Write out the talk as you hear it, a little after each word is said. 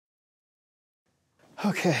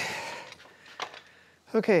Okay.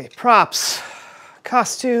 Okay, props,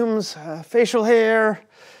 costumes, facial hair.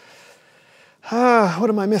 What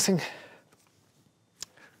am I missing?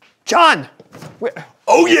 Jon!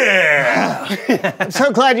 Oh yeah! I'm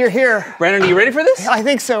so glad you're here. Brandon, are you ready for this? I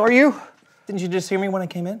think so, are you? Didn't you just hear me when I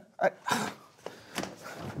came in?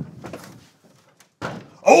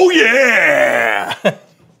 Oh yeah!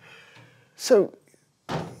 So,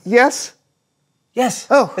 yes? Yes.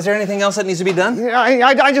 Oh. Is there anything else that needs to be done? Yeah,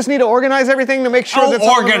 I just need to organize everything to make sure that's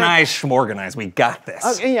all organize, schmorganize. We got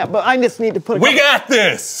this. yeah, but I just need to put We got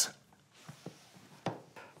this!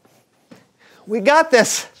 We got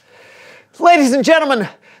this. Ladies and gentlemen,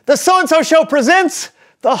 the So-and-So Show presents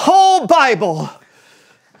the whole Bible.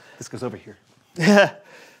 This goes over here.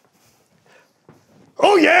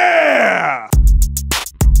 Oh yeah!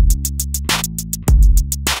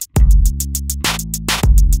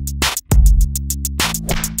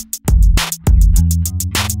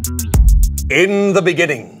 In the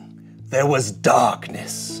beginning, there was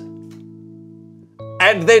darkness.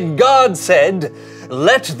 And then God said,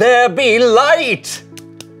 "Let there be light."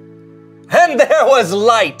 And there was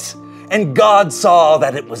light, and God saw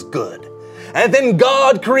that it was good. And then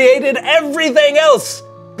God created everything else,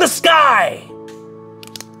 the sky,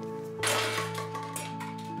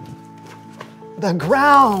 The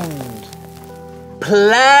ground,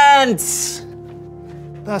 plants,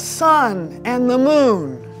 the sun and the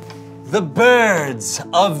moon, the birds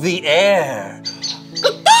of the air,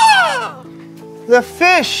 the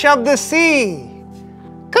fish of the sea.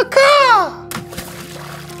 Caw-caw!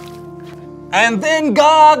 and then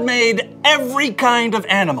God made every kind of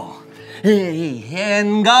animal.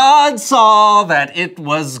 And God saw that it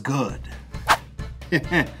was good.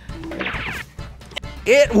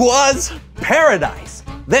 It was paradise.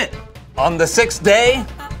 Then, on the sixth day,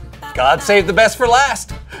 God saved the best for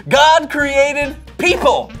last. God created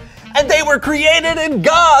people, and they were created in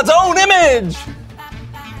God's own image.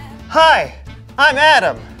 Hi, I'm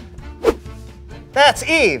Adam. That's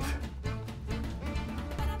Eve.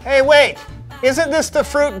 Hey, wait. Isn't this the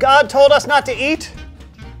fruit God told us not to eat?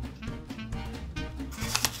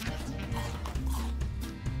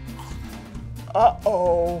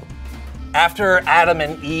 Uh-oh. After Adam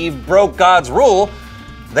and Eve broke God's rule,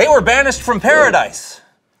 they were banished from paradise.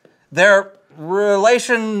 Their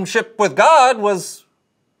relationship with God was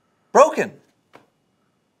broken.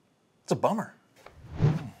 It's a bummer.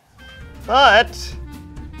 But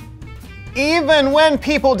even when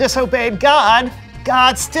people disobeyed God,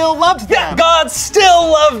 God still loved them. Yeah, God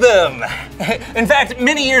still loved them. In fact,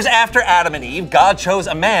 many years after Adam and Eve, God chose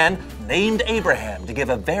a man named Abraham to give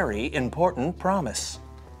a very important promise.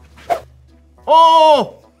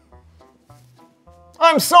 Oh,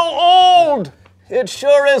 I'm so old. It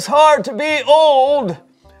sure is hard to be old.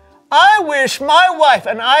 I wish my wife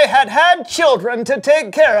and I had had children to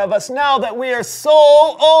take care of us now that we are so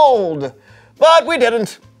old. But we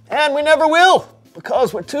didn't, and we never will,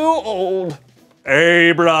 because we're too old.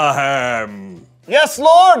 Abraham, Yes,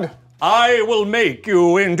 Lord. I will make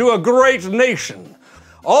you into a great nation.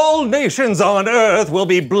 All nations on earth will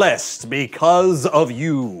be blessed because of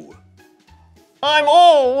you. I'm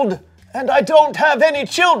old, and I don't have any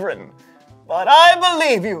children, but I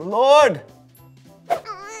believe you, Lord.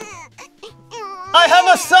 I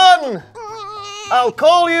have a son. I'll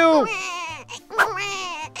call you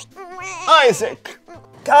Isaac.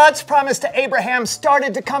 God's promise to Abraham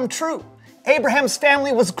started to come true. Abraham's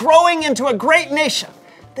family was growing into a great nation.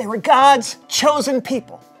 They were God's chosen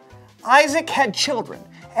people. Isaac had children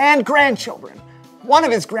and grandchildren. One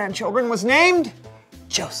of his grandchildren was named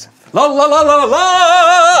Joseph. La la la la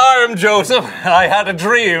la, I'm Joseph. I had a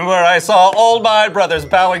dream where I saw all my brothers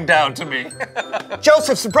bowing down to me.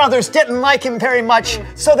 Joseph's brothers didn't like him very much,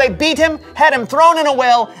 so they beat him, had him thrown in a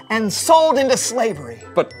well, and sold into slavery.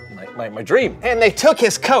 But my dream. And they took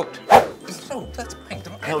his coat. Oh, that's mine.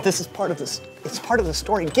 No, this is part of this. It's part of the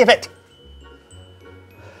story. Give it.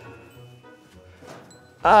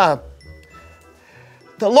 The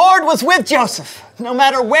Lord was with Joseph, no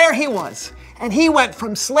matter where he was. And he went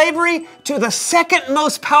from slavery to the second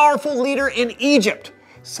most powerful leader in Egypt.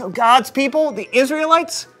 So God's people, the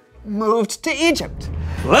Israelites, moved to Egypt.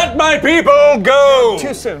 Let my people go!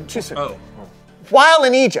 Too soon, too soon. Oh. While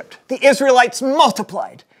in Egypt, the Israelites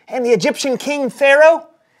multiplied, and the Egyptian king Pharaoh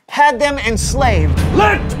had them enslaved.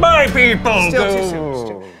 Let my people Still go! too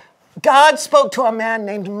soon. God spoke to a man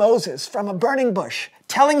named Moses from a burning bush,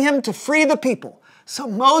 telling him to free the people. So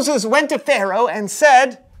Moses went to Pharaoh and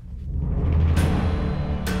said,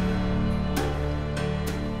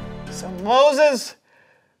 Moses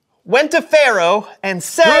went to Pharaoh and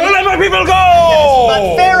said, Let my people go! Yes,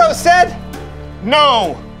 but Pharaoh said,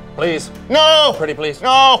 No! Please. No! Pretty please.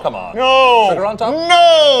 No! Come on. No! Sugar on top?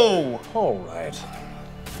 No! All right.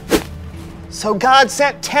 So God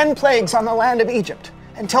sent 10 plagues on the land of Egypt,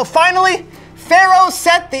 until finally, Pharaoh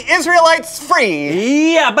set the Israelites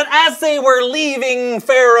free. Yeah, but as they were leaving,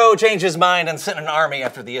 Pharaoh changed his mind and sent an army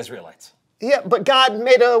after the Israelites. Yeah, but God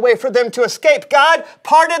made a way for them to escape. God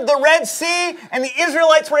parted the Red Sea, and the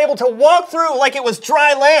Israelites were able to walk through like it was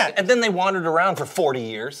dry land. And then they wandered around for 40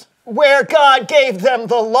 years. Where God gave them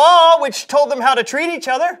the law, which told them how to treat each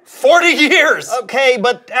other. 40 years! Okay,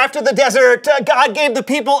 but after the desert, God gave the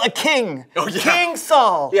people a king. Oh, yeah. King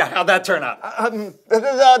Saul. Yeah, how'd that turn out?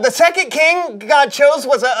 The second king God chose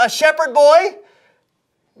was a shepherd boy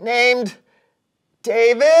named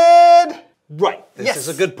David. Right, this Yes. is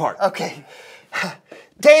a good part. Okay.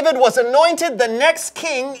 David was anointed the next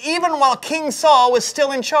king even while King Saul was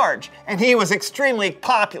still in charge. And he was extremely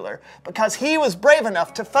popular because he was brave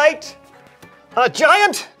enough to fight a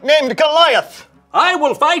giant named Goliath. I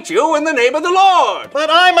will fight you in the name of the Lord.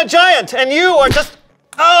 But I'm a giant and you are just...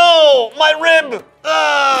 Oh, my rib!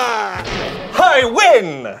 Ah. I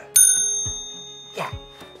win! Yeah.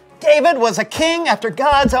 David was a king after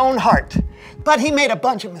God's own heart, but he made a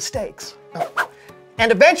bunch of mistakes. And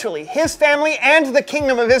eventually, his family and the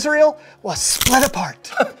kingdom of Israel was split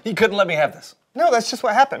apart. You couldn't let me have this. No, that's just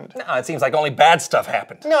what happened. No, it seems like only bad stuff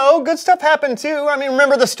happened. No, good stuff happened too. I mean,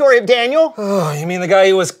 remember the story of Daniel? Oh, you mean the guy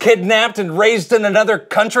who was kidnapped and raised in another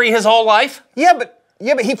country his whole life? Yeah, but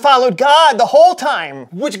he followed God the whole time.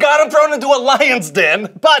 Which got him thrown into a lion's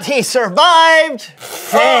den. But he survived.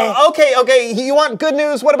 Okay, you want good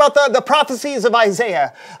news? What about the prophecies of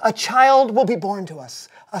Isaiah? A child will be born to us.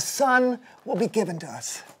 A son will be given to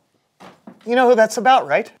us. You know who that's about,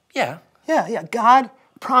 right? Yeah. Yeah. God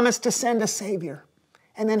promised to send a savior.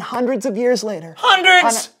 And then hundreds of years later.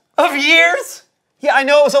 Hundreds of years? Yeah, I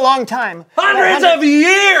know it was a long time. Hundreds of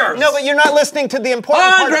years! No, but you're not listening to the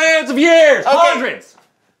important part. Hundreds of years! Okay. Hundreds!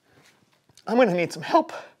 I'm gonna need some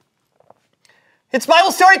help. It's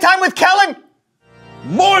Bible story time with Kellen.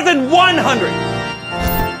 More than 100!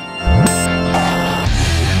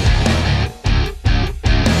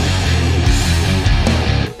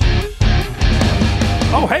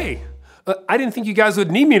 Oh, hey, I didn't think you guys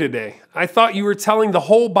would need me today. I thought you were telling the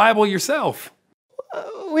whole Bible yourself.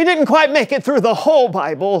 We didn't quite make it through the whole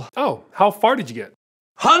Bible. Oh, how far did you get?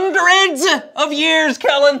 Hundreds of years,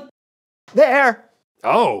 Kellen. There.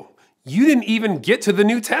 Oh, you didn't even get to the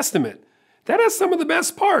New Testament. That has some of the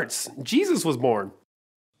best parts. Jesus was born.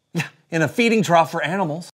 In a feeding trough for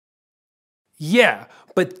animals. Yeah,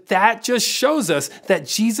 but that just shows us that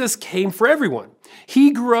Jesus came for everyone.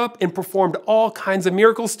 He grew up and performed all kinds of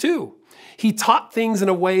miracles too. He taught things in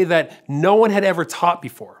a way that no one had ever taught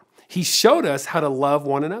before. He showed us how to love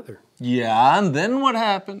one another. Yeah, and then what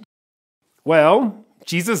happened? Well,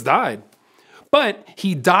 Jesus died. But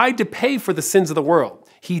he died to pay for the sins of the world.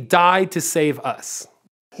 He died to save us.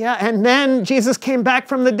 Yeah, and then Jesus came back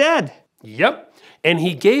from the dead. Yep. And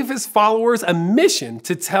he gave his followers a mission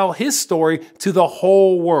to tell his story to the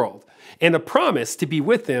whole world and a promise to be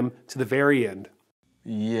with them to the very end.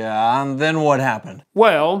 Yeah, and then what happened?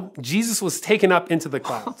 Well, Jesus was taken up into the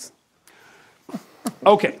clouds.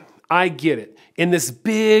 Okay, I get it. In this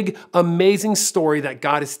big, amazing story that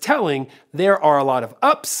God is telling, there are a lot of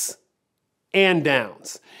ups and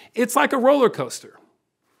downs. It's like a roller coaster.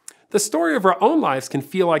 The story of our own lives can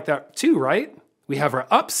feel like that too, right? We have our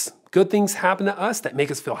ups, good things happen to us that make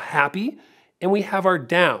us feel happy, and we have our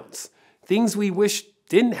downs, things we wish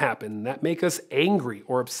didn't happen that make us angry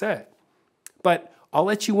or upset. But I'll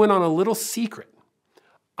let you in on a little secret.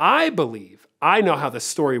 I believe I know how the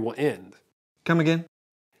story will end. Come again?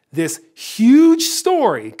 This huge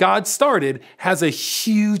story God started has a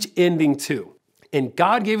huge ending too. And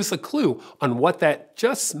God gave us a clue on what that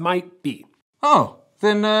just might be. Oh,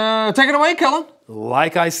 then take it away, Kellen.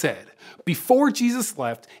 Like I said, before Jesus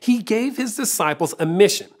left, he gave his disciples a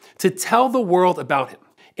mission to tell the world about him.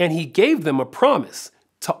 And he gave them a promise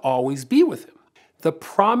to always be with him. The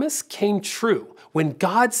promise came true when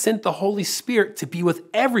God sent the Holy Spirit to be with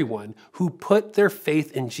everyone who put their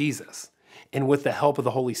faith in Jesus. And with the help of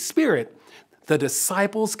the Holy Spirit, the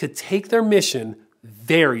disciples could take their mission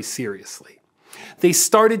very seriously. They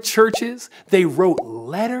started churches, they wrote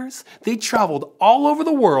letters, they traveled all over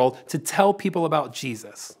the world to tell people about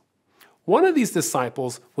Jesus. One of these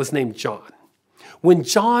disciples was named John. When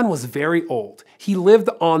John was very old, he lived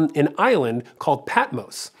on an island called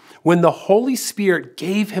Patmos. When the Holy Spirit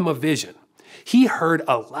gave him a vision, he heard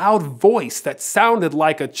a loud voice that sounded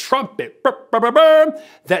like a trumpet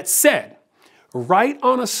that said, "Write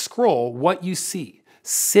on a scroll what you see.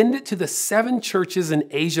 Send it to the 7 churches in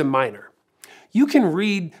Asia Minor. You can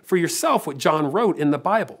read for yourself what John wrote in the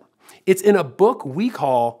Bible. It's in a book we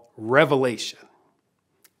call Revelation.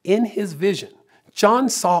 In his vision, John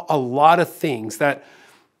saw a lot of things that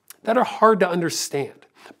are hard to understand,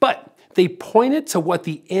 but they pointed to what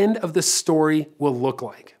the end of the story will look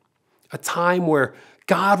like. A time where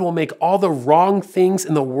God will make all the wrong things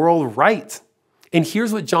in the world right. And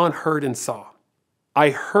here's what John heard and saw. I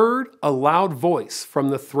heard a loud voice from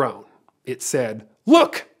the throne. It said,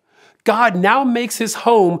 "Look, God now makes his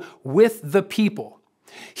home with the people.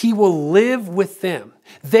 He will live with them.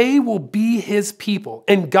 They will be his people,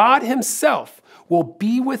 and God himself will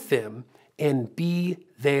be with them and be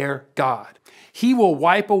their God. He will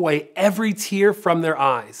wipe away every tear from their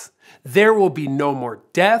eyes. There will be no more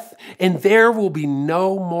death, and there will be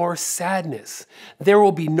no more sadness. There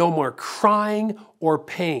will be no more crying or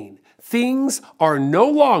pain. Things are no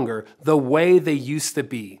longer the way they used to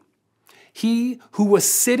be." He who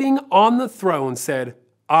was sitting on the throne said,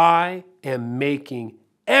 "I am making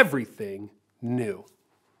everything new."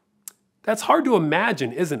 That's hard to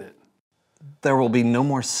imagine, isn't it? There will be no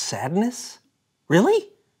more sadness? Really?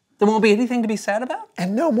 There won't be anything to be sad about?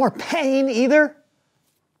 And no more pain either?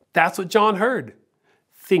 That's what John heard.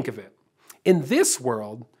 Think of it. In this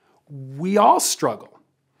world, we all struggle.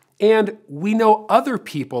 And we know other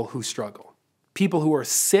people who struggle. People who are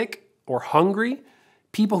sick or hungry,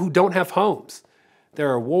 people who don't have homes.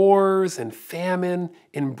 There are wars and famine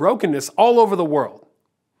and brokenness all over the world.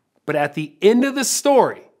 But at the end of the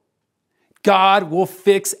story, God will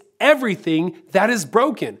fix everything that is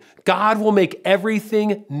broken. God will make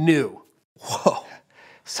everything new. Whoa.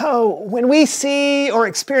 So when we see or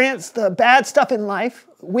experience the bad stuff in life,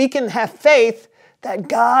 we can have faith that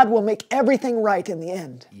God will make everything right in the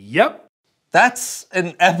end. Yep. That's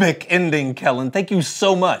an epic ending, Kellen. Thank you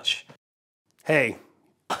so much. Hey,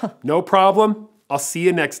 no problem. I'll see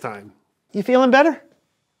you next time. You feeling better?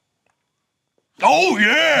 Oh,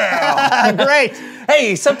 yeah! Great.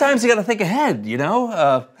 Hey, sometimes you gotta think ahead, you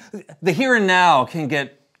know? The here and now can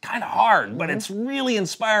get kind of hard, but it's really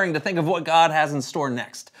inspiring to think of what God has in store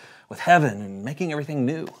next with heaven and making everything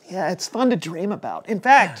new. Yeah, it's fun to dream about. In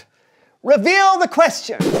fact, reveal the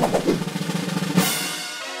question.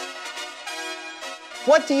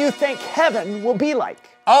 What do you think heaven will be like?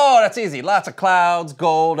 Oh, that's easy. Lots of clouds,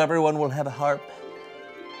 gold, everyone will have a harp.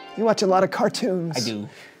 You watch a lot of cartoons. I do.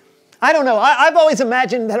 I don't know. I've always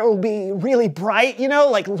imagined that it will be really bright, you know,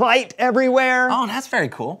 like light everywhere. Oh, that's very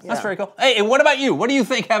cool. Yeah. That's very cool. Hey, and what about you? What do you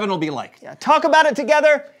think heaven will be like? Yeah, talk about it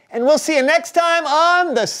together, and we'll see you next time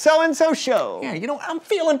on The So-and-So Show. Yeah, you know, I'm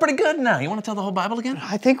feeling pretty good now. You want to tell the whole Bible again?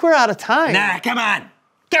 I think we're out of time. Nah, come on.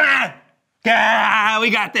 Come on. Yeah, we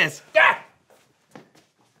got this. Yeah.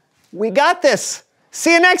 We got this.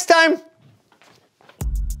 See you next time.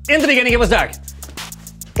 In the beginning, it was dark.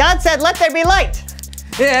 God said, let there be light.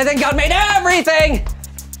 Yeah, then God made everything.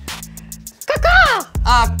 Caw-caw!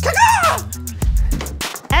 Caw-caw!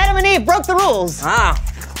 Adam and Eve broke the rules. But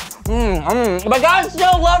God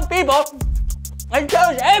still loved people and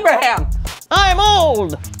chose Abraham. I'm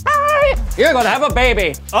old. Hi. You're gonna have a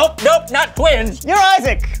baby. Oh, nope, not twins. You're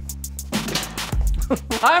Isaac.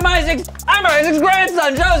 I'm Isaac's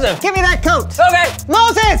grandson, Joseph. Give me that coat. Okay.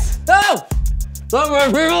 Moses! No! Let my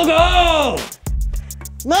people go!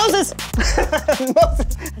 Moses!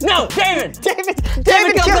 Moses! No, David! David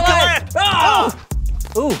David killed killed Goliath! Goliath.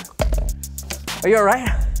 Oh! Ooh. Are you all right?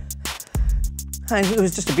 It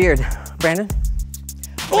was just a beard, Brandon.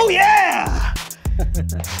 Oh, yeah!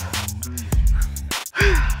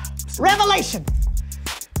 Revelation.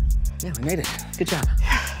 Yeah, we made it. Good job.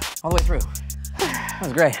 All the way through. That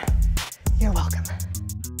was great. You're welcome.